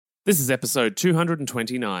This is episode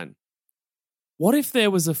 229. What if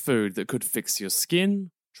there was a food that could fix your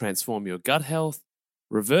skin, transform your gut health,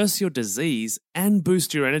 reverse your disease, and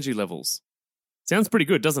boost your energy levels? Sounds pretty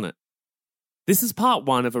good, doesn't it? This is part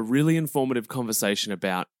one of a really informative conversation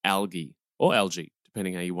about algae, or algae,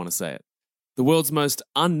 depending how you want to say it, the world's most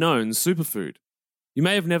unknown superfood. You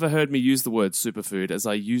may have never heard me use the word superfood, as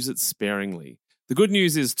I use it sparingly. The good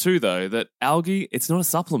news is too, though, that algae, it's not a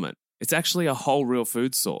supplement. It's actually a whole real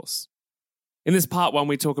food source. In this part one,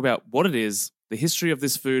 we talk about what it is, the history of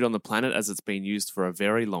this food on the planet as it's been used for a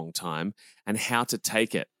very long time, and how to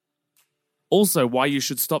take it. Also, why you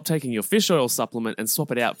should stop taking your fish oil supplement and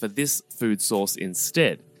swap it out for this food source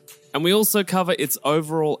instead. And we also cover its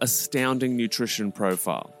overall astounding nutrition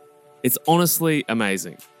profile. It's honestly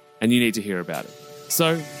amazing, and you need to hear about it.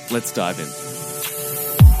 So, let's dive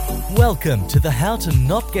in. Welcome to the How to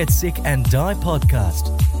Not Get Sick and Die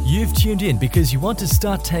podcast. You've tuned in because you want to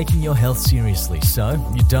start taking your health seriously, so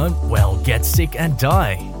you don't, well, get sick and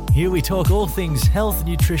die. Here we talk all things health,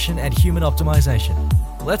 nutrition, and human optimization.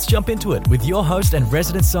 Let's jump into it with your host and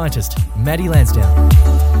resident scientist, Maddie Lansdowne.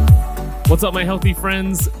 What's up, my healthy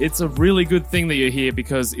friends? It's a really good thing that you're here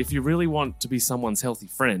because if you really want to be someone's healthy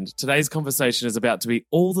friend, today's conversation is about to be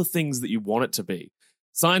all the things that you want it to be.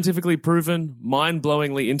 Scientifically proven,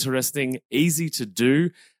 mind-blowingly interesting, easy to do,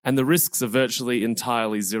 and the risks are virtually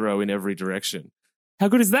entirely zero in every direction. How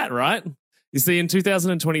good is that, right? You see, in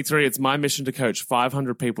 2023, it's my mission to coach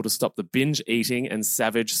 500 people to stop the binge eating and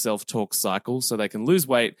savage self-talk cycle so they can lose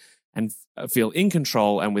weight and feel in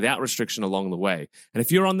control and without restriction along the way. And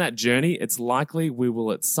if you're on that journey, it's likely we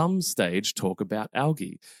will at some stage talk about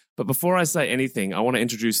algae. But before I say anything, I want to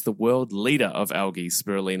introduce the world leader of algae,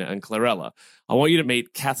 spirulina and chlorella. I want you to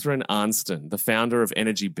meet Catherine Arnston, the founder of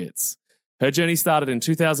Energy Bits. Her journey started in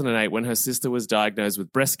 2008 when her sister was diagnosed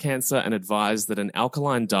with breast cancer and advised that an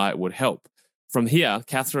alkaline diet would help. From here,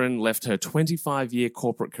 Catherine left her 25-year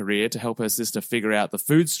corporate career to help her sister figure out the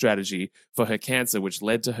food strategy for her cancer, which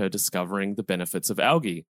led to her discovering the benefits of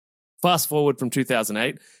algae. Fast forward from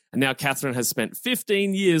 2008, and now Catherine has spent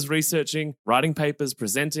 15 years researching, writing papers,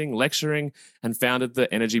 presenting, lecturing, and founded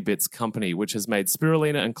the Energy Bits company, which has made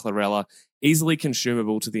spirulina and chlorella easily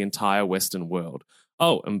consumable to the entire Western world.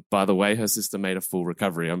 Oh, and by the way, her sister made a full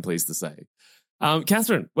recovery, I'm pleased to say.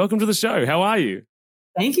 Catherine, welcome to the show. How are you?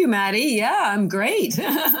 Thank you, Maddie. Yeah, I'm great.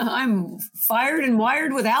 I'm fired and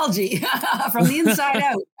wired with algae from the inside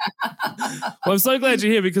out. Well, I'm so glad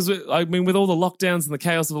you're here because, with all the lockdowns and the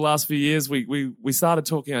chaos of the last few years, we started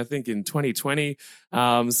talking, I think, in 2020.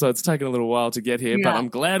 So it's taken a little while to get here, but I'm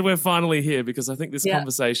glad we're finally here because I think this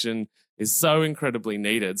conversation is so incredibly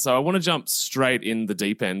needed. So I want to jump straight in the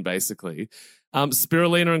deep end, basically.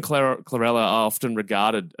 Spirulina and chlorella are often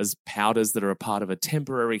regarded as powders that are a part of a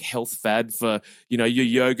temporary health fad for, your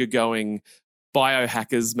yoga-going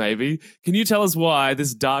biohackers, maybe. Can you tell us why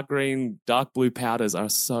this dark green, dark blue powders are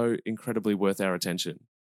so incredibly worth our attention?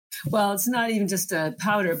 Well, it's not even just a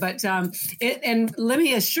powder, but and let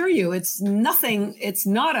me assure you, it's not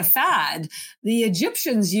a fad. The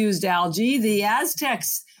Egyptians used algae, the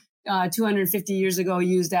Aztecs 250 years ago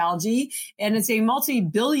used algae, and it's a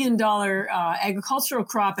multi-billion-dollar agricultural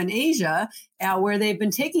crop in Asia where they've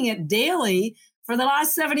been taking it daily for the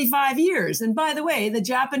last 75 years. And by the way, the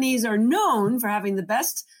Japanese are known for having the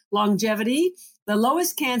best longevity, the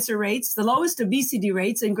lowest cancer rates, the lowest obesity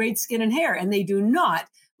rates, and great skin and hair, and they do not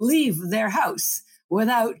leave their house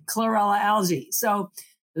without chlorella algae. So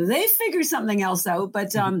they figured something else out,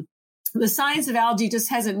 but the science of algae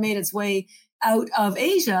just hasn't made its way out of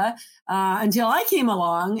Asia until I came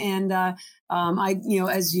along. And I,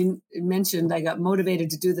 as you mentioned, I got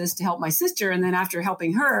motivated to do this to help my sister. And then after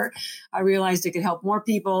helping her, I realized it could help more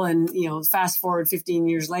people. And, fast forward 15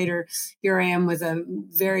 years later, here I am with a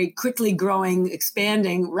very quickly growing,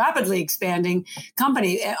 rapidly expanding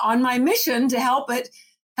company on my mission to help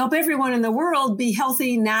everyone in the world be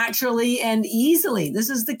healthy naturally and easily.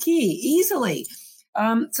 This is the key, easily.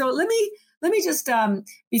 So let me just,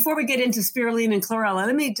 before we get into spirulina and chlorella,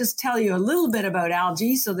 let me just tell you a little bit about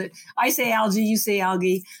algae so that I say algae, you say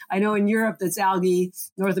algae. I know in Europe it's algae,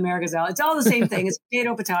 North America's algae. It's all the same thing. It's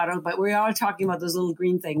potato, but we are talking about those little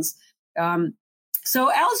green things.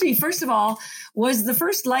 So algae, first of all, was the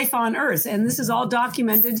first life on Earth. And this is all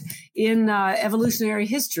documented in evolutionary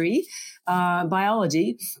history,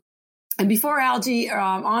 biology. And before algae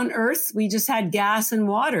on Earth, we just had gas and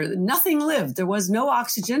water. Nothing lived. There was no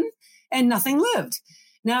oxygen. And nothing lived.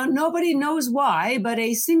 Now, nobody knows why, but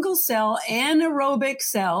a single cell anaerobic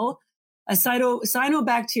cell, a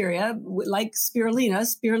cyanobacteria, like spirulina,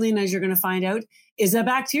 as you're going to find out, is a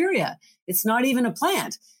bacteria. It's not even a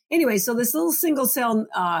plant. Anyway, so this little single cell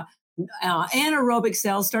anaerobic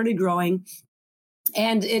cell started growing,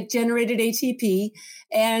 and it generated ATP.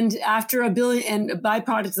 And after a billion, and a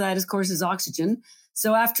byproduct of that, of course, is oxygen.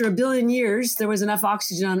 So after a billion years, there was enough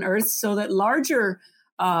oxygen on Earth so that larger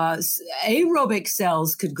aerobic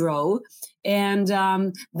cells could grow. And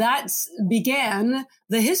that began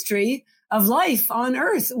the history of life on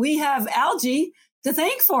Earth. We have algae to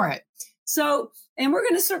thank for it. So, and we're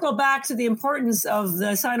going to circle back to the importance of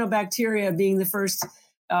the cyanobacteria being the first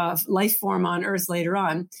life form on Earth later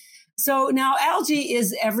on. So now algae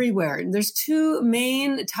is everywhere. There's two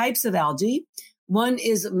main types of algae. One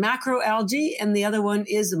is macroalgae and the other one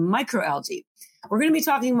is microalgae. We're going to be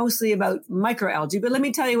talking mostly about microalgae, but let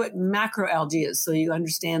me tell you what macroalgae is so you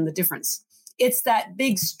understand the difference. It's that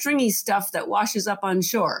big stringy stuff that washes up on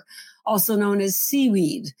shore, also known as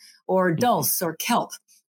seaweed or dulse or kelp.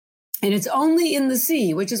 And it's only in the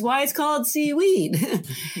sea, which is why it's called seaweed.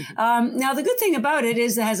 Now, the good thing about it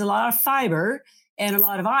is it has a lot of fiber and a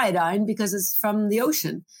lot of iodine because it's from the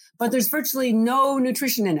ocean, but there's virtually no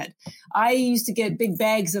nutrition in it. I used to get big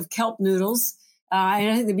bags of kelp noodles.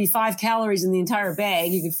 And I think there'd be 5 calories in the entire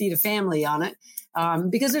bag. You could feed a family on it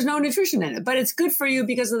because there's no nutrition in it. But it's good for you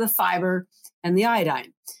because of the fiber and the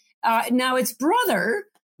iodine. Now, its brother,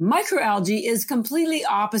 microalgae, is completely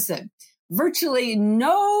opposite. Virtually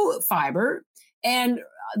no fiber and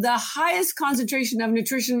the highest concentration of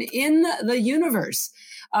nutrition in the universe.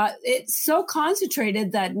 It's so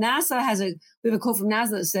concentrated that NASA we have a quote from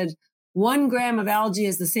NASA that said, 1 gram of algae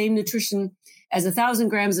has the same nutrition as 1,000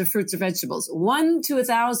 grams of fruits or vegetables, 1 to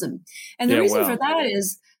 1,000. And the reason for that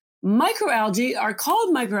is microalgae are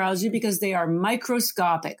called microalgae because they are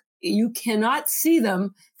microscopic. You cannot see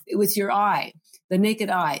them with your eye, the naked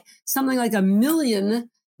eye. Something like 1 million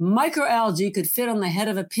microalgae could fit on the head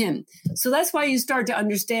of a pin. So that's why you start to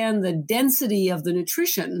understand the density of the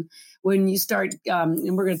nutrition when you start,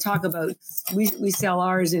 and we're going to talk about, we sell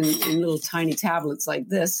ours in little tiny tablets like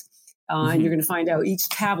this. And you're going to find out each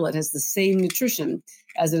tablet has the same nutrition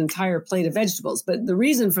as an entire plate of vegetables. But the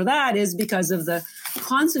reason for that is because of the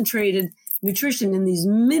concentrated nutrition in these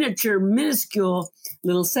minuscule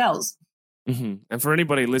little cells. Mm-hmm. And for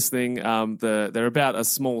anybody listening, they're about a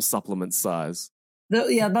small supplement size.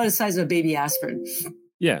 About the size of a baby aspirin.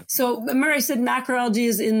 Yeah. So remember I said macroalgae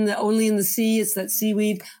is only in the sea. It's that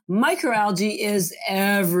seaweed. Microalgae is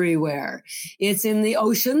everywhere. It's in the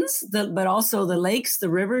oceans, but also the lakes,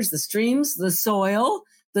 the rivers, the streams, the soil.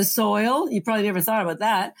 You probably never thought about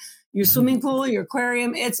that. Your swimming pool, your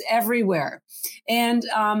aquarium, it's everywhere. And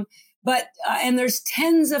there's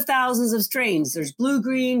tens of thousands of strains. There's blue,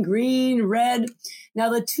 green, red.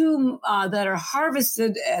 Now the two that are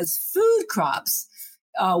harvested as food crops,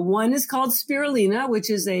 one is called spirulina, which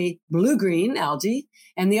is a blue-green algae,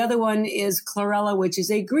 and the other one is chlorella, which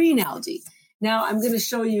is a green algae. Now, I'm going to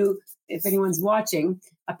show you, if anyone's watching,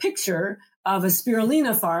 a picture of a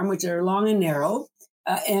spirulina farm, which are long and narrow,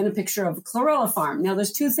 and a picture of a chlorella farm. Now,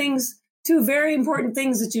 there's two very important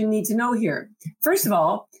things that you need to know here. First of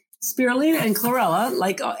all, spirulina and chlorella,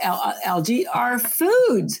 like algae, are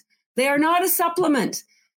foods. They are not a supplement.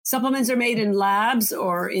 Supplements are made in labs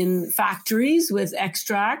or in factories with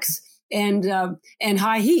extracts and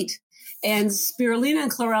high heat. And spirulina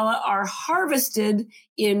and chlorella are harvested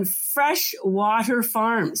in freshwater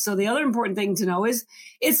farms. So the other important thing to know is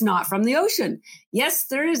it's not from the ocean. Yes,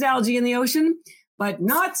 there is algae in the ocean, but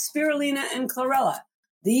not spirulina and chlorella.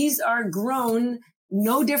 These are grown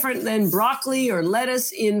no different than broccoli or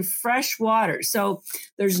lettuce in fresh water. So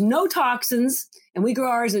there's no toxins, and we grow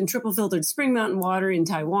ours in triple filtered spring mountain water in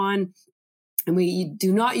Taiwan. And we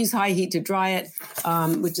do not use high heat to dry it,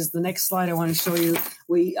 which is the next slide I want to show you.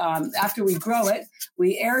 We after we grow it,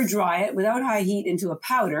 we air dry it without high heat into a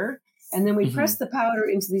powder, and then we press the powder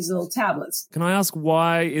into these little tablets. Can I ask,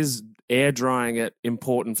 why is air drying it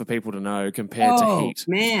important for people to know compared to heat?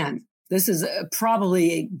 Oh, man. This is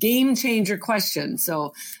probably a game changer question.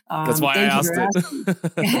 So that's why I asked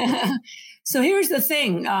it. So here's the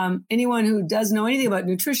thing. Anyone who does know anything about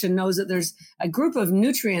nutrition knows that there's a group of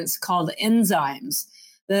nutrients called enzymes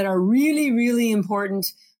that are really, really important,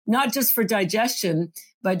 not just for digestion,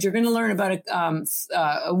 but you're going to learn about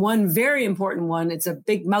one very important one. It's a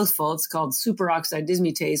big mouthful. It's called superoxide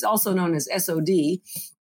dismutase, also known as SOD.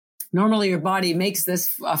 Normally, your body makes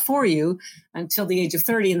this for you until the age of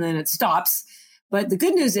 30, and then it stops. But the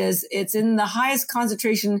good news is it's in the highest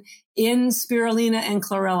concentration in spirulina and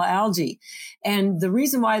chlorella algae. And the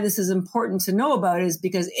reason why this is important to know about is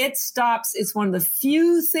because it's one of the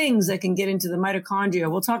few things that can get into the mitochondria,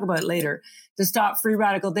 we'll talk about it later, to stop free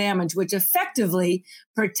radical damage, which effectively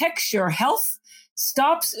protects your health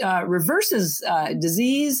reverses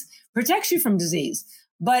disease, protects you from disease.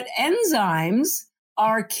 But enzymes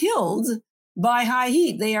are killed by high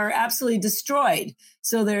heat. They are absolutely destroyed.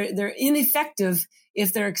 So they're ineffective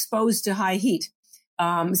if they're exposed to high heat.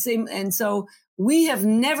 And so we have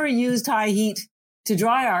never used high heat to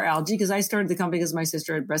dry our algae, because I started the company because my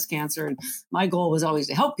sister had breast cancer and my goal was always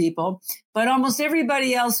to help people. But almost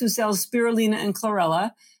everybody else who sells spirulina and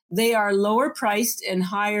chlorella, they are lower priced and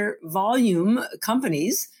higher volume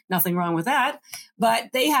companies. Nothing wrong with that. But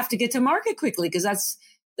they have to get to market quickly because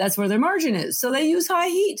that's where their margin is. So they use high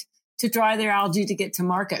heat to dry their algae to get to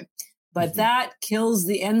market. But that kills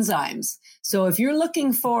the enzymes. So if you're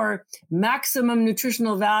looking for maximum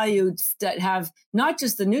nutritional value that have not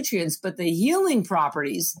just the nutrients, but the healing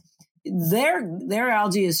properties, their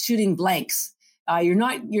algae is shooting blanks. You're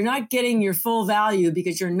not getting your full value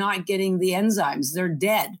because you're not getting the enzymes. They're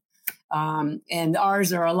dead. And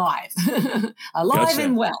ours are alive, Gotcha.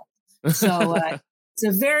 and well. So it's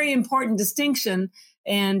a very important distinction.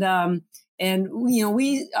 And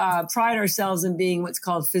we pride ourselves in being what's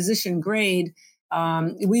called physician grade.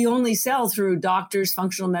 We only sell through doctors,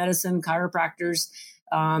 functional medicine, chiropractors,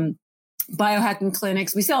 biohacking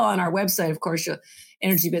clinics. We sell on our website, of course,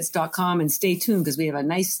 energybits.com, and stay tuned because we have a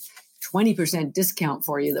nice 20% discount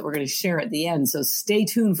for you that we're going to share at the end. So stay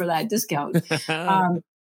tuned for that discount.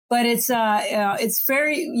 But it's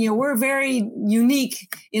very, we're very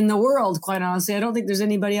unique in the world, quite honestly. I don't think there's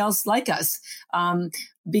anybody else like us.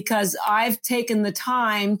 Because I've taken the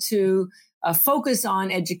time to focus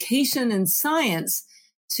on education and science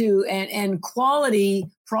and quality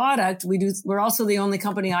product. We're also the only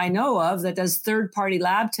company I know of that does third-party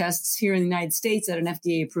lab tests here in the United States at an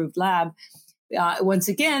FDA-approved lab. Once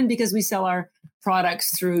again, because we sell our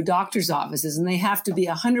products through doctors' offices, and they have to be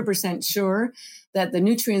 100% sure that the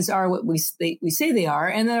nutrients are what we say they are,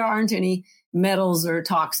 and there aren't any metals or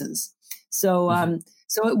toxins. So,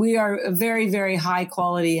 So we are a very, very high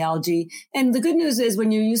quality algae. And the good news is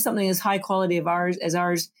when you use something as high quality as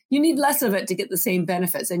ours, you need less of it to get the same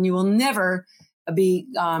benefits. And you will never be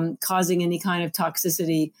causing any kind of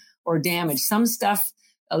toxicity or damage. Some stuff,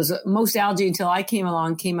 most algae until I came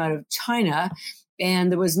along, came out of China,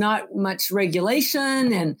 and there was not much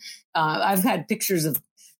regulation. And I've had pictures of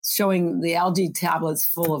showing the algae tablets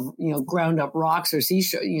full of, ground up rocks or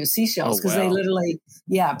seashells, because they literally,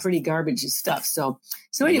 pretty garbage stuff. So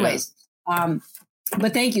anyways,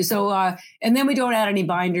 but thank you. So, and then we don't add any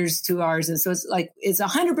binders to ours. And so it's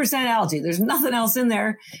 100% algae. There's nothing else in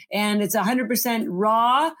there. And it's 100%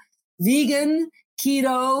 raw, vegan,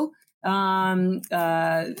 keto, low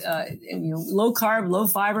carb, low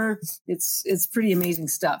fiber. It's pretty amazing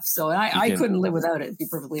stuff. So I couldn't live without it, to be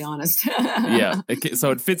perfectly honest. Yeah.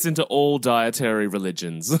 So it fits into all dietary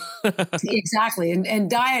religions. Exactly. And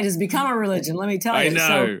diet has become a religion, let me tell you. I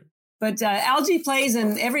know. But algae plays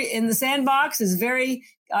in the sandbox is very,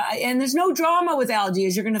 and there's no drama with algae,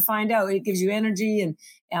 as you're going to find out. It gives you energy and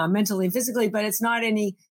mentally and physically, but it's not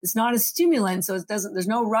a stimulant. So there's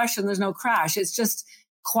no rush and there's no crash. It's just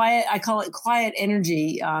quiet. I call it quiet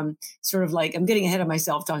energy. Sort of like, I'm getting ahead of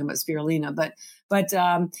myself talking about spirulina, but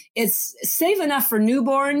it's safe enough for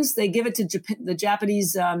newborns. They give it to the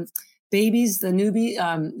Japanese babies, the newbie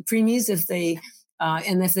preemies, if they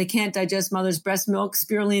can't digest mother's breast milk.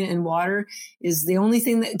 Spirulina in water is the only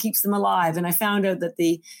thing that keeps them alive. And I found out that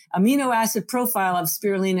the amino acid profile of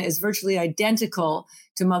spirulina is virtually identical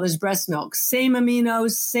to mother's breast milk. Same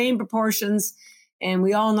aminos, same proportions. And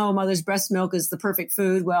we all know mother's breast milk is the perfect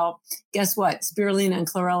food. Well, guess what? Spirulina and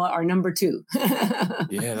chlorella are number 2.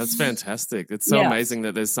 Yeah, that's fantastic. It's so amazing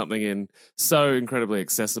that there's something so incredibly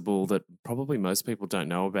accessible that probably most people don't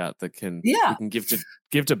know about that you can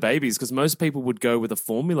give to babies, because most people would go with a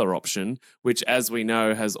formula option, which, as we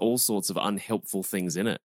know, has all sorts of unhelpful things in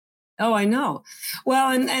it. Oh, I know. Well,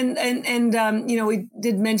 and we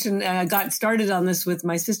did mention, I got started on this with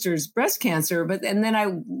my sister's breast cancer, and then I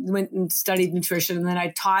went and studied nutrition, and then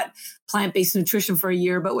I taught plant-based nutrition for a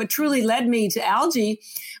year. But what truly led me to algae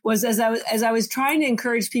was as I was trying to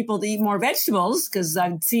encourage people to eat more vegetables, because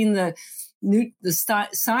I've seen the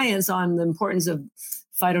science on the importance of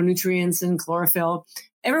phytonutrients and chlorophyll.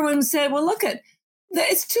 Everyone said, well,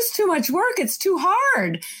 it's just too much work. It's too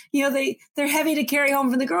hard. They're heavy to carry home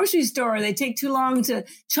from the grocery store. They take too long to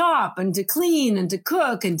chop and to clean and to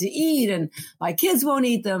cook and to eat. And my kids won't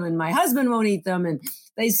eat them and my husband won't eat them. And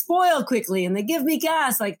they spoil quickly and they give me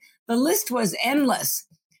gas. Like, the list was endless.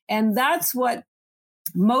 And that's what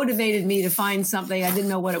motivated me to find something. I didn't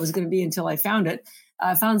know what it was going to be until I found it.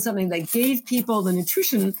 I found something that gave people the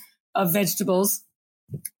nutrition of vegetables,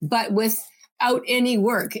 but without any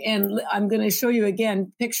work. And I'm going to show you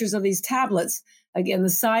again pictures of these tablets. again, the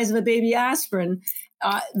size of a baby aspirin.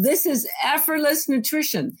 This is effortless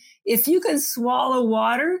nutrition. If you can swallow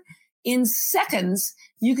water in seconds,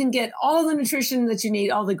 you can get all the nutrition that you need,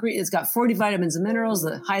 all the it's got 40 vitamins and minerals,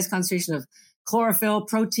 the highest concentration of chlorophyll,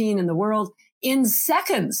 protein in the world in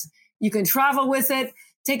seconds. You can travel with it,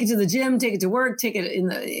 take it to the gym, take it to work, take it in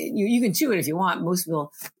the, you can chew it if you want. Most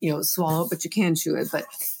people, swallow it, but you can chew it. But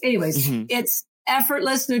anyways, it's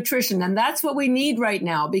effortless nutrition. And that's what we need right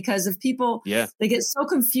now, because if people, they get so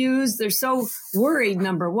confused, they're so worried,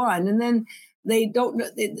 number one, and then they don't,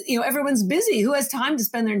 everyone's busy. Who has time to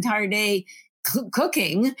spend their entire day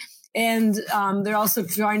cooking? And they're also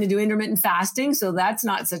trying to do intermittent fasting. So that's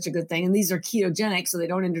not such a good thing. And these are ketogenic, so they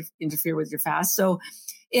don't interfere with your fast. So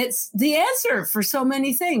it's the answer for so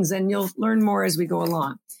many things. And you'll learn more as we go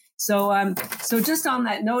along. So, so just on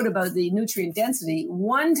that note about the nutrient density,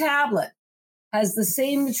 one tablet has the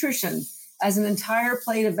same nutrition as an entire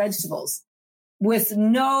plate of vegetables with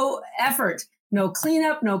no effort, no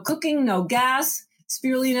cleanup, no cooking, no gas.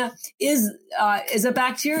 Spirulina is a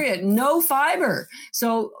bacteria, no fiber.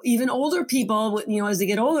 So even older people, as they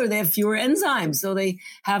get older, they have fewer enzymes. So they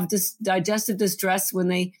have digestive distress when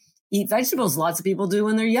they eat vegetables. Lots of people do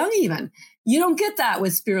when they're young even. You don't get that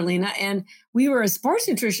with spirulina. And we were a sports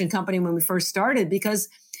nutrition company when we first started, because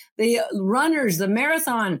the runners, the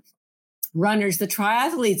marathon runners, the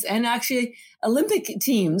triathletes, and actually Olympic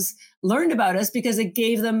teams learned about us because it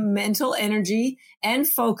gave them mental energy and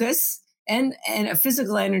focus and a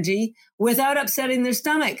physical energy without upsetting their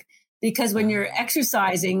stomach. Because when you're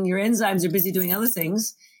exercising, your enzymes are busy doing other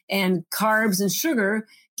things, and carbs and sugar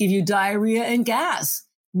give you diarrhea and gas.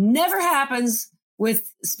 Never happens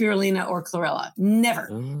with spirulina or chlorella. Never,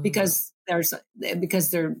 because they're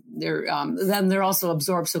also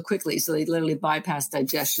absorbed so quickly, so they literally bypass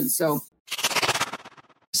digestion. So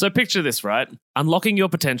picture this, right? Unlocking your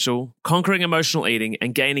potential, conquering emotional eating,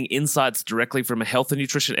 and gaining insights directly from a health and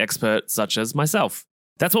nutrition expert such as myself.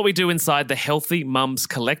 That's what we do inside the Healthy Mums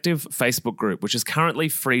Collective Facebook group, which is currently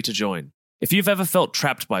free to join. If you've ever felt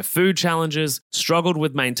trapped by food challenges, struggled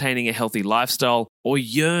with maintaining a healthy lifestyle, or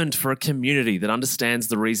yearned for a community that understands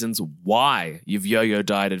the reasons why you've yo-yo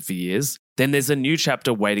dieted for years, then there's a new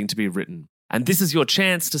chapter waiting to be written. And this is your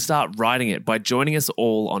chance to start writing it by joining us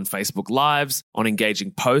all on Facebook Lives, on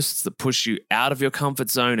engaging posts that push you out of your comfort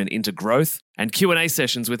zone and into growth, and Q&A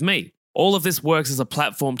sessions with me. All of this works as a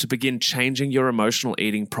platform to begin changing your emotional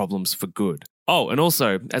eating problems for good. Oh, and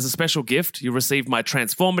also, as a special gift, you'll receive my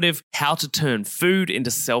transformative How to Turn Food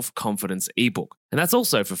into Self-Confidence ebook. And that's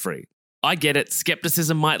also for free. I get it,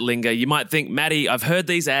 skepticism might linger. You might think, Maddie, I've heard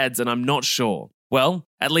these ads and I'm not sure. Well,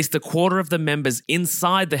 at least a quarter of the members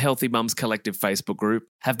inside the Healthy Mums Collective Facebook group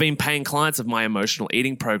have been paying clients of my emotional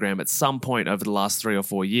eating program at some point over the last 3 or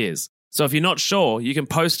 4 years. So if you're not sure, you can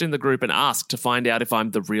post in the group and ask to find out if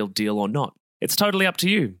I'm the real deal or not. It's totally up to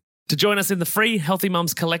you. To join us in the free Healthy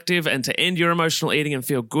Mums Collective and to end your emotional eating and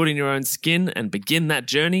feel good in your own skin and begin that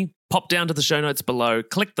journey, pop down to the show notes below,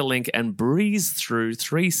 click the link and breeze through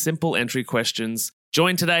 3 simple entry questions.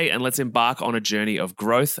 Join today and let's embark on a journey of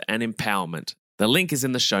growth and empowerment. The link is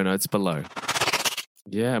in the show notes below.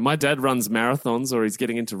 Yeah, my dad runs marathons, or he's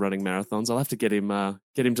getting into running marathons. I'll have to get him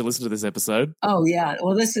to listen to this episode. Oh, yeah.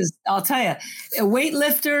 Well, I'll tell you,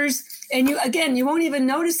 weightlifters, and you won't even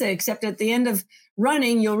notice it, except at the end of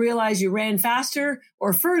running, you'll realize you ran faster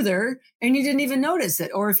or further and you didn't even notice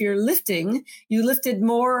it. Or if you're lifting, you lifted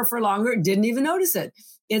more or for longer, didn't even notice it.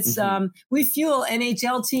 It's, we fuel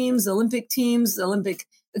NHL teams, Olympic teams,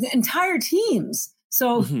 entire teams.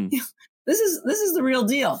 So this is the real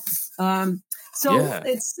deal.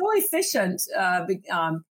 It's so efficient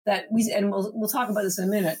that we'll talk about this in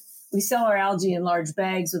a minute. We sell our algae in large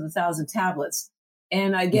bags with 1,000 tablets.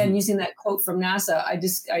 And again, using that quote from NASA, I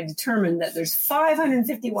determined that there's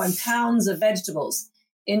 551 pounds of vegetables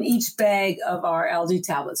in each bag of our algae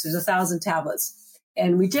tablets. There's 1,000 tablets.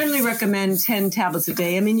 And we generally recommend 10 tablets a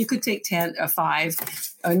day. I mean, you could take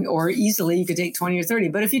 5, or easily you could take 20 or 30.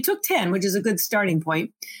 But if you took 10, which is a good starting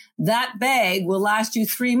point, that bag will last you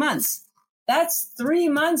 3 months. That's 3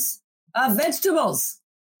 months of vegetables.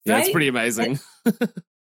 Yeah, right? It's pretty amazing.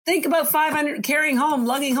 Think about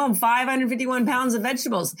lugging home 551 pounds of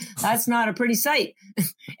vegetables. That's not a pretty sight.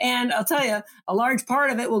 And I'll tell you, a large part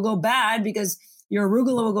of it will go bad because your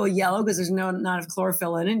arugula will go yellow because there's not enough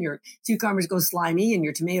chlorophyll in it. Your cucumbers go slimy and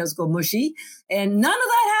your tomatoes go mushy. And none of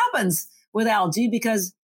that happens with algae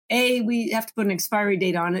because we have to put an expiry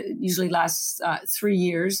date on it. It usually lasts 3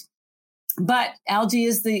 years. But algae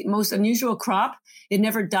is the most unusual crop. It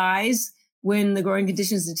never dies when the growing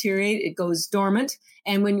conditions deteriorate. It goes dormant.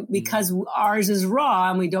 And because ours is raw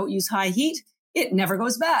and we don't use high heat, it never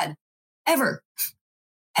goes bad. ever.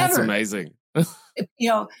 That's Ever. amazing.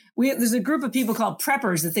 There's a group of people called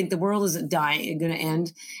preppers that think the world isn't going to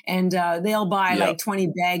end, and they'll buy like 20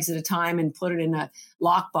 bags at a time and put it in a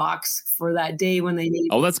lockbox for that day when they need.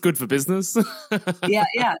 Oh, that's good for business.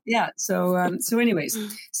 Yeah. So anyways,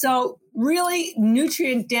 so really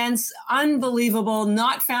nutrient dense, unbelievable,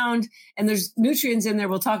 not found, and there's nutrients in there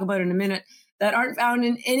we'll talk about in a minute that aren't found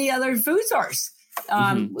in any other food source.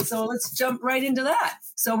 So let's jump right into that.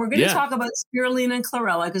 So we're going to talk about spirulina and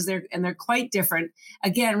chlorella because they're quite different.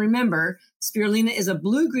 Again, remember, spirulina is a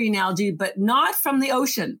blue-green algae, but not from the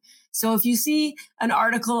ocean. So if you see an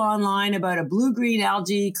article online about a blue-green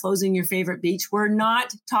algae closing your favorite beach, we're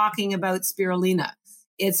not talking about spirulina.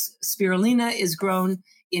 Spirulina is grown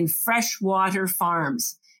in freshwater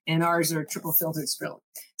farms, and ours are triple filtered spirulina.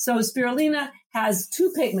 So spirulina has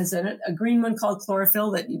two pigments in it, a green one called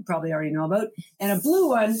chlorophyll that you probably already know about, and a blue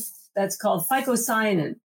one that's called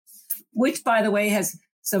phycocyanin, which, by the way, has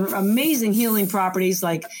some amazing healing properties,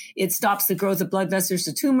 like it stops the growth of blood vessels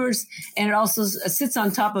to tumors, and it also sits on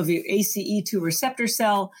top of your ACE2 receptor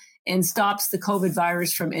cell and stops the COVID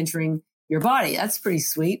virus from entering your body. That's pretty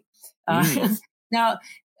sweet. Now,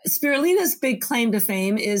 spirulina's big claim to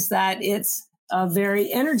fame is that it's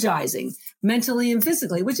very energizing mentally and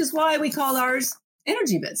physically, which is why we call ours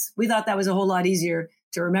Energy Bits. We thought that was a whole lot easier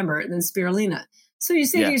to remember than spirulina. So you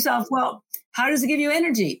say to yourself, well, how does it give you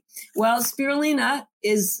energy? Well, spirulina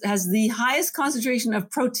has the highest concentration of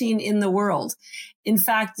protein in the world. In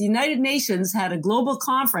fact, the United Nations had a global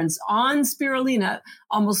conference on spirulina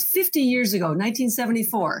almost 50 years ago,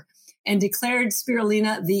 1974, and declared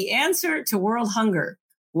spirulina the answer to world hunger.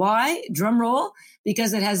 Why? Drum roll.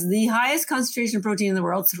 Because it has the highest concentration of protein in the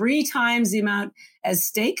world, 3 times the amount as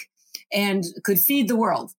steak, and could feed the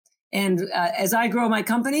world. And as I grow my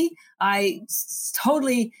company, I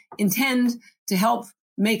totally intend to help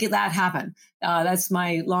make that happen. That's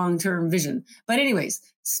my long-term vision. But anyways,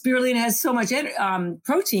 spirulina has so much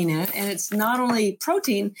protein in it, and it's not only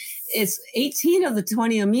protein, it's 18 of the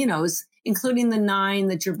 20 aminos, including the 9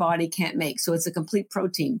 that your body can't make. So it's a complete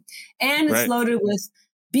protein. And it's loaded with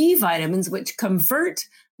B vitamins, which convert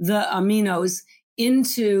the aminos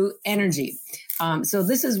into energy. So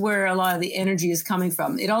this is where a lot of the energy is coming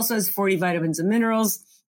from. It also has 40 vitamins and minerals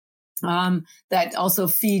that also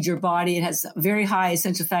feed your body. It has very high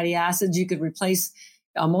essential fatty acids. You could replace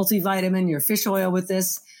a multivitamin, your fish oil with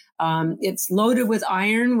this. It's loaded with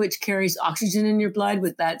iron, which carries oxygen in your blood,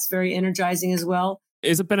 but that's very energizing as well.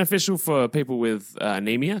 Is it beneficial for people with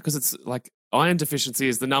anemia? Because it's like iron deficiency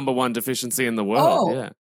is the number 1 deficiency in the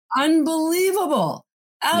world. Unbelievable.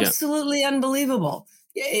 Absolutely unbelievable.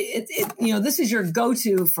 This is your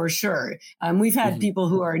go-to for sure. We've had people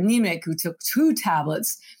who are anemic who took 2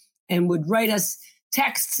 tablets and would write us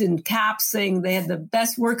texts and caps saying they had the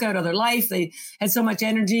best workout of their life. They had so much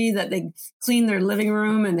energy that they cleaned their living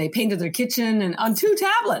room and they painted their kitchen and on 2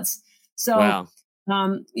 tablets. So,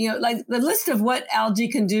 like the list of what algae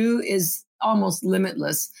can do is almost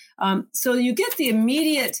limitless. So you get the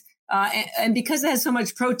immediate and because it has so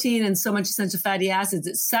much protein and so much essential fatty acids,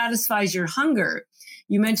 it satisfies your hunger.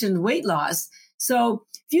 You mentioned weight loss. So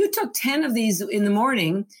if you took 10 of these in the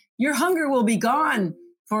morning, your hunger will be gone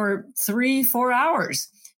for 3-4 hours.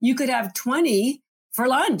 You could have 20 for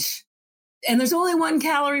lunch, and there's only 1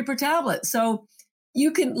 calorie per tablet. So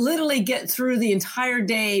you can literally get through the entire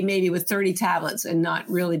day maybe with 30 tablets and not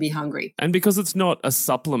really be hungry. And because it's not a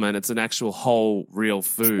supplement, it's an actual whole real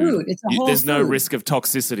food. It's a whole There's no food. risk of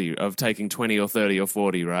toxicity of taking 20 or 30 or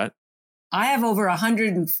 40, right? I have over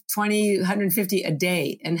 120, 150 a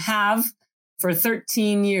day and have for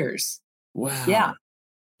 13 years. Wow.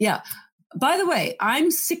 Yeah. By the way, I'm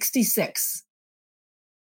 66.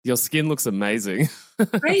 Your skin looks amazing.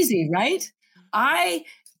 Crazy, right? I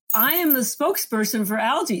am the spokesperson for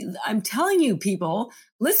algae. I'm telling you, people,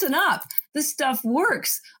 listen up. This stuff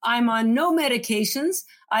works. I'm on no medications.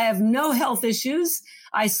 I have no health issues.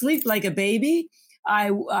 I sleep like a baby.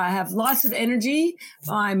 I have lots of energy.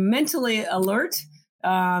 I'm mentally alert.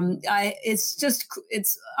 And I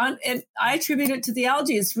attribute it to the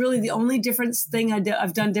algae. It's really the only difference thing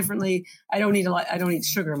I've done differently. I don't eat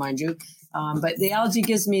sugar, mind you. But the algae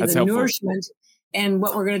gives me the nourishment. And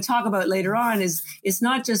what we're going to talk about later on is it's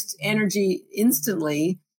not just energy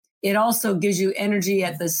instantly. It also gives you energy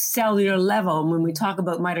at the cellular level when we talk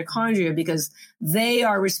about mitochondria, because they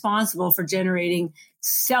are responsible for generating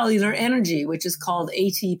cellular energy, which is called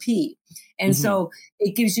ATP. And so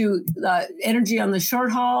it gives you energy on the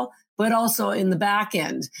short haul, but also in the back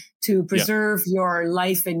end to preserve your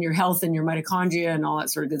life and your health and your mitochondria and all that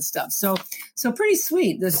sort of good stuff. So pretty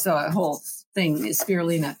sweet, this whole thing is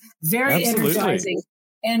spirulina. Very energizing.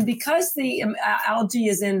 And because the algae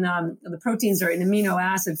is in, the proteins are in amino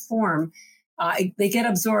acid form, they get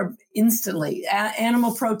absorbed instantly.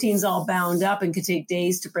 Animal proteins all bound up and can take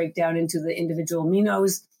days to break down into the individual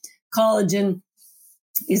aminos. Collagen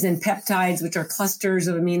is in peptides, which are clusters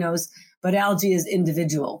of aminos, but algae is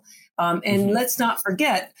individual. And let's not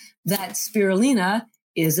forget that spirulina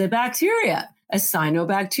is a bacteria, a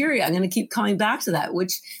cyanobacteria. I'm going to keep coming back to that,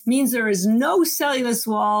 which means there is no cellulose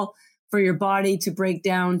wall for your body to break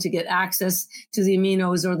down to get access to the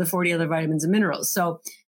aminos or the 40 other vitamins and minerals. So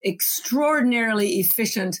extraordinarily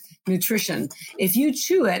efficient nutrition. If you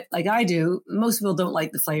chew it, like I do, most people don't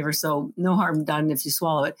like the flavor, so no harm done if you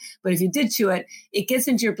swallow it. But if you did chew it, it gets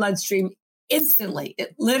into your bloodstream instantly.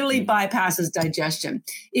 It literally bypasses digestion.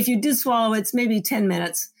 If you did swallow it, it's maybe 10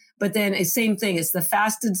 minutes, but then it's same thing. It's the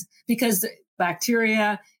fastest because the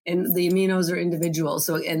bacteria and the aminos are individual.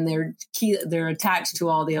 So, and they're attached to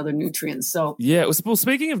all the other nutrients. So, yeah. Well,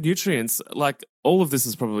 speaking of nutrients, like all of this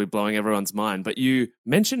is probably blowing everyone's mind, but you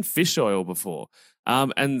mentioned fish oil before,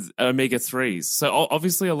 and omega-3s. So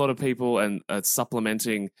obviously a lot of people are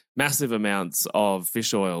supplementing massive amounts of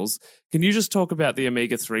fish oils. Can you just talk about the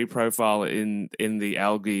omega-3 profile in the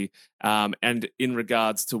algae, and in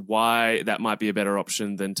regards to why that might be a better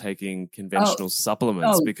option than taking conventional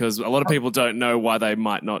supplements? Because a lot of people don't know why they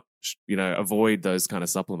might not, avoid those kind of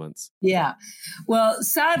supplements. Yeah. Well,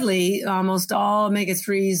 sadly, almost all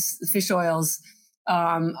omega-3s, fish oils,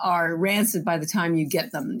 are rancid by the time you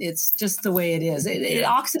get them. It's just the way it is. It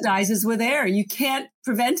oxidizes with air. You can't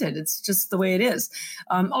prevent it. It's just the way it is.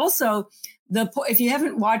 Also, if you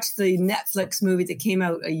haven't watched the Netflix movie that came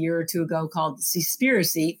out a year or two ago called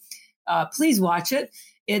Seaspiracy, please watch it.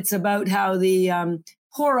 It's about how the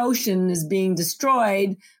poor ocean is being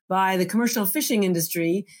destroyed by the commercial fishing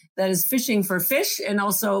industry that is fishing for fish and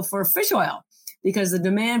also for fish oil, because the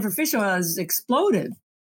demand for fish oil has exploded.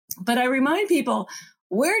 But I remind people,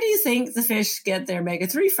 where do you think the fish get their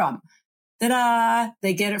omega-3 from? Ta-da!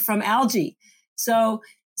 They get it from algae. So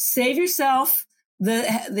save yourself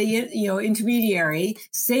the intermediary,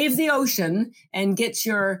 save the ocean, and get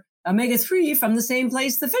your omega-3 from the same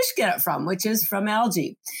place the fish get it from, which is from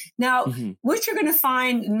algae. Now, what you're going to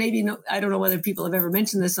find, I don't know whether people have ever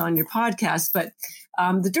mentioned this on your podcast, but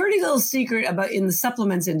the dirty little secret in the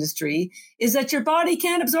supplements industry is that your body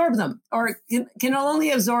can't absorb them, or can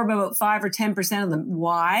only absorb about 5 or 10% of them.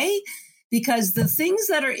 Why? Because the things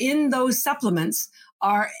that are in those supplements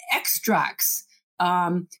are extracts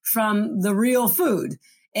from the real food.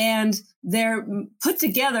 And they're put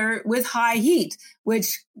together with high heat,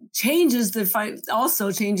 which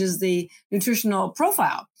also changes the nutritional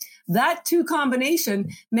profile. That two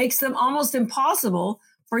combination makes them almost impossible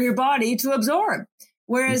for your body to absorb.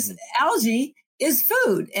 Whereas algae is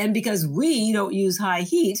food. And because we don't use high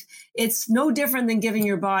heat, it's no different than giving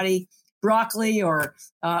your body broccoli or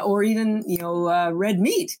even, red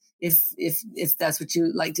meat. If that's what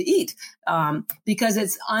you like to eat, because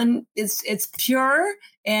it's pure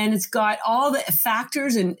and it's got all the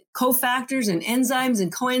factors and cofactors and enzymes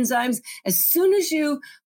and coenzymes. As soon as you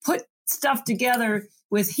put stuff together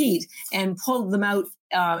with heat and pull them out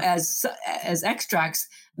as extracts,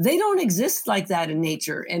 they don't exist like that in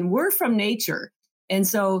nature, and we're from nature. And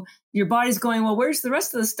so your body's going, well, where's the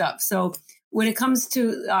rest of the stuff? So when it comes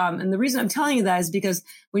to, and the reason I'm telling you that is because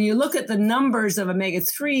when you look at the numbers of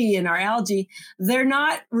omega-3 in our algae, they're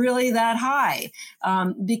not really that high,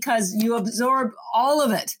 because you absorb all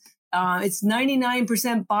of it. It's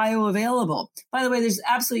 99% bioavailable. By the way, there's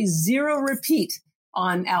absolutely zero repeat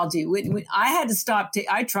on algae. I had to stop.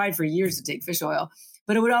 I tried for years to take fish oil,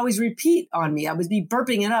 but it would always repeat on me. I would be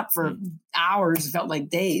burping it up for hours, felt like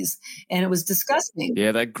days, and it was disgusting.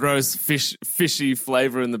 Yeah, that gross fishy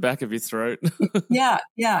flavor in the back of your throat. Yeah.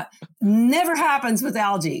 Never happens with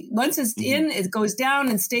algae. Once it's in, it goes down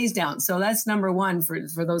and stays down. So that's number one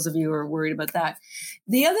for those of you who are worried about that.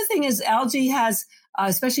 The other thing is algae has,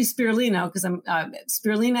 especially spirulina, because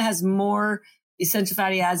spirulina has more essential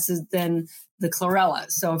fatty acids than the chlorella.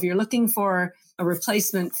 So if you're looking for a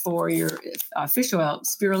replacement for your fish oil,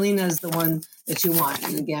 spirulina is the one that you want.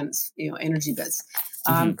 And again, it's energy bits.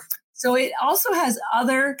 So it also has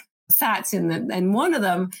other fats in them, and one of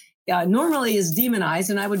them normally is demonized,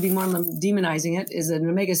 and I would be one of them demonizing it, is an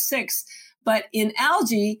omega-6. But in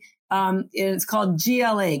algae, it's called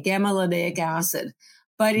GLA, gamma-linolenic acid.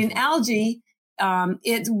 But in algae,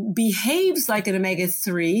 it behaves like an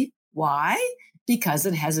omega-3. Why? Because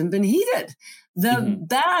it hasn't been heated. The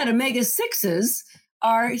bad omega-6s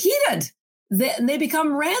are heated. They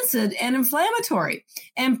become rancid and inflammatory.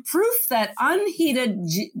 And proof that unheated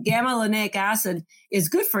gamma-linolenic acid is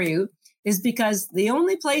good for you is because the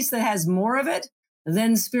only place that has more of it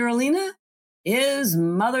then spirulina is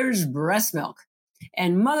mother's breast milk.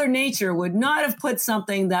 And Mother Nature would not have put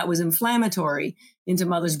something that was inflammatory into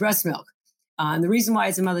mother's breast milk. And the reason why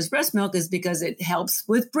it's in mother's breast milk is because it helps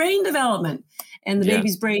with brain development. And the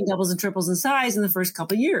baby's brain doubles and triples in size in the first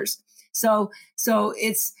couple of years. So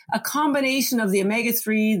it's a combination of the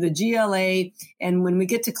omega-3, the GLA, and when we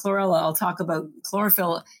get to chlorella, I'll talk about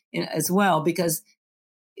chlorophyll as well, because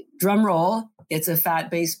drum roll, it's a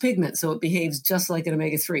fat-based pigment, so it behaves just like an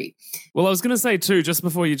omega-3. Well, I was going to say too, just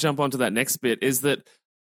before you jump onto that next bit, is that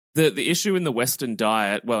the issue in the Western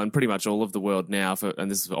diet, well, and pretty much all of the world now,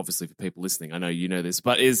 and this is obviously for people listening, I know you know this,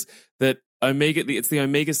 but is that it's the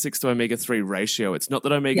omega-6 to omega-3 ratio. It's not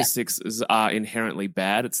that omega-6s are inherently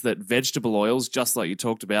bad. It's that vegetable oils, just like you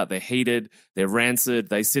talked about, they're heated, they're rancid,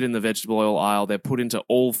 they sit in the vegetable oil aisle, they're put into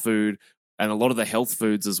all food and a lot of the health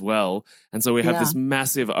foods as well. And so we have this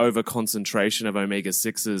massive over-concentration of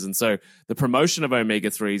omega-6s. And so the promotion of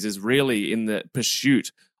omega-3s is really in the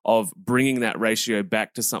pursuit of bringing that ratio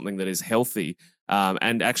back to something that is healthy.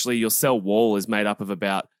 And actually your cell wall is made up of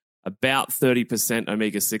about 30%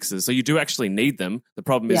 omega-6s. So you do actually need them. The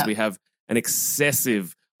problem is we have an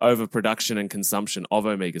excessive overproduction and consumption of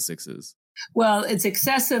omega-6s. Well, it's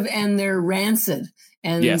excessive and they're rancid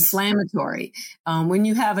and inflammatory. When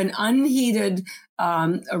you have an unheated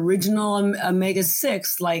original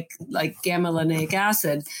omega-6 like gamma-linolenic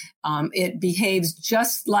acid, it behaves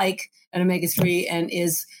just like an omega-3 and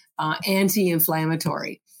is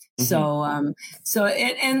anti-inflammatory. Mm-hmm.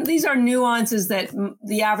 So these are nuances that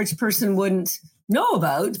the average person wouldn't know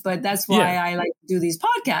about, but that's why I like to do these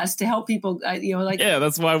podcasts to help people,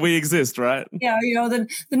 that's why we exist, right? Yeah. The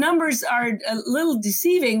numbers are a little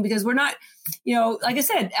deceiving because we're not, like I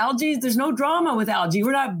said, algae, there's no drama with algae.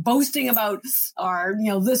 We're not boasting about our,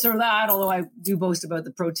 this or that, although I do boast about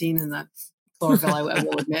the protein and the chlorophyll, I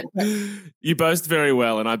will admit. But. You boast very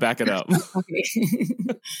well, and I back it up. Okay.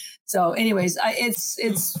 So anyways,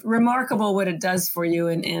 it's remarkable what it does for you.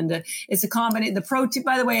 And it's a combination. The protein,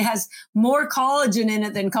 by the way, has more collagen in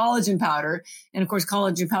it than collagen powder. And of course,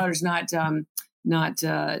 collagen powder is not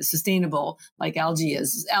sustainable like algae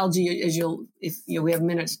is. Algae, if we have a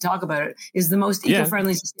minute to talk about it, is the most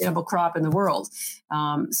eco-friendly, sustainable crop in the world.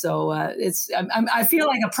 I feel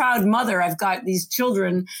like a proud mother. I've got these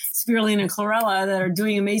children, spirulina and chlorella, that are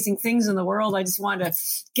doing amazing things in the world. I just want to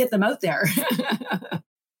get them out there.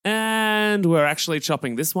 And we're actually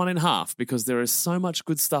chopping this one in half because there is so much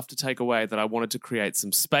good stuff to take away that I wanted to create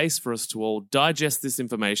some space for us to all digest this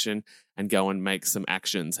information and go and make some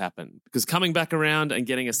actions happen. Because coming back around and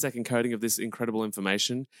getting a second coating of this incredible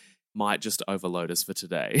information might just overload us for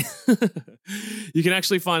today. You can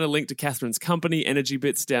actually find a link to Catherine's company, Energy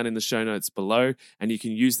Bits, down in the show notes below, and you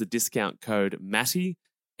can use the discount code MATTY,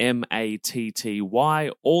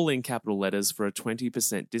 MATTY, all in capital letters, for a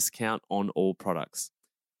 20% discount on all products.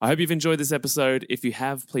 I hope you've enjoyed this episode. If you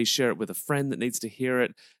have, please share it with a friend that needs to hear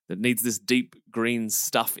it, that needs this deep green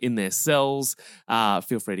stuff in their cells.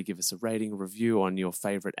 Feel free to give us a rating, a review on your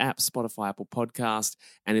favorite app, Spotify, Apple Podcast.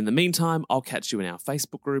 And in the meantime, I'll catch you in our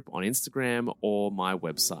Facebook group, on Instagram, or my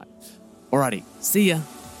website. Alrighty, see ya.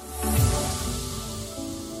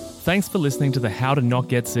 Thanks for listening to the How to Not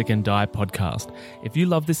Get Sick and Die podcast. If you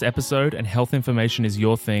love this episode and health information is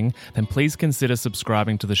your thing, then please consider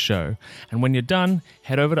subscribing to the show. And when you're done,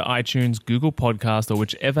 head over to iTunes, Google Podcast, or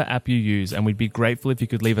whichever app you use, and we'd be grateful if you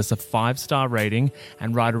could leave us a 5-star rating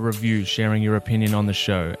and write a review sharing your opinion on the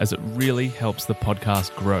show, as it really helps the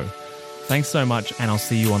podcast grow. Thanks so much, and I'll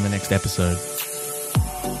see you on the next episode.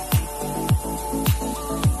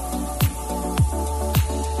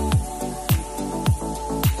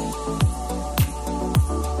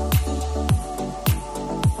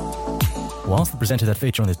 Whilst the presenter that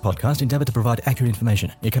feature on this podcast endeavour to provide accurate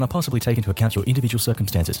information, it cannot possibly take into account your individual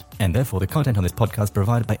circumstances, and therefore the content on this podcast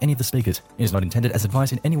provided by any of the speakers is not intended as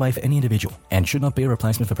advice in any way for any individual, and should not be a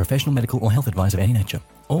replacement for professional medical or health advice of any nature.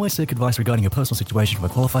 Always seek advice regarding your personal situation from a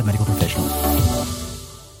qualified medical professional.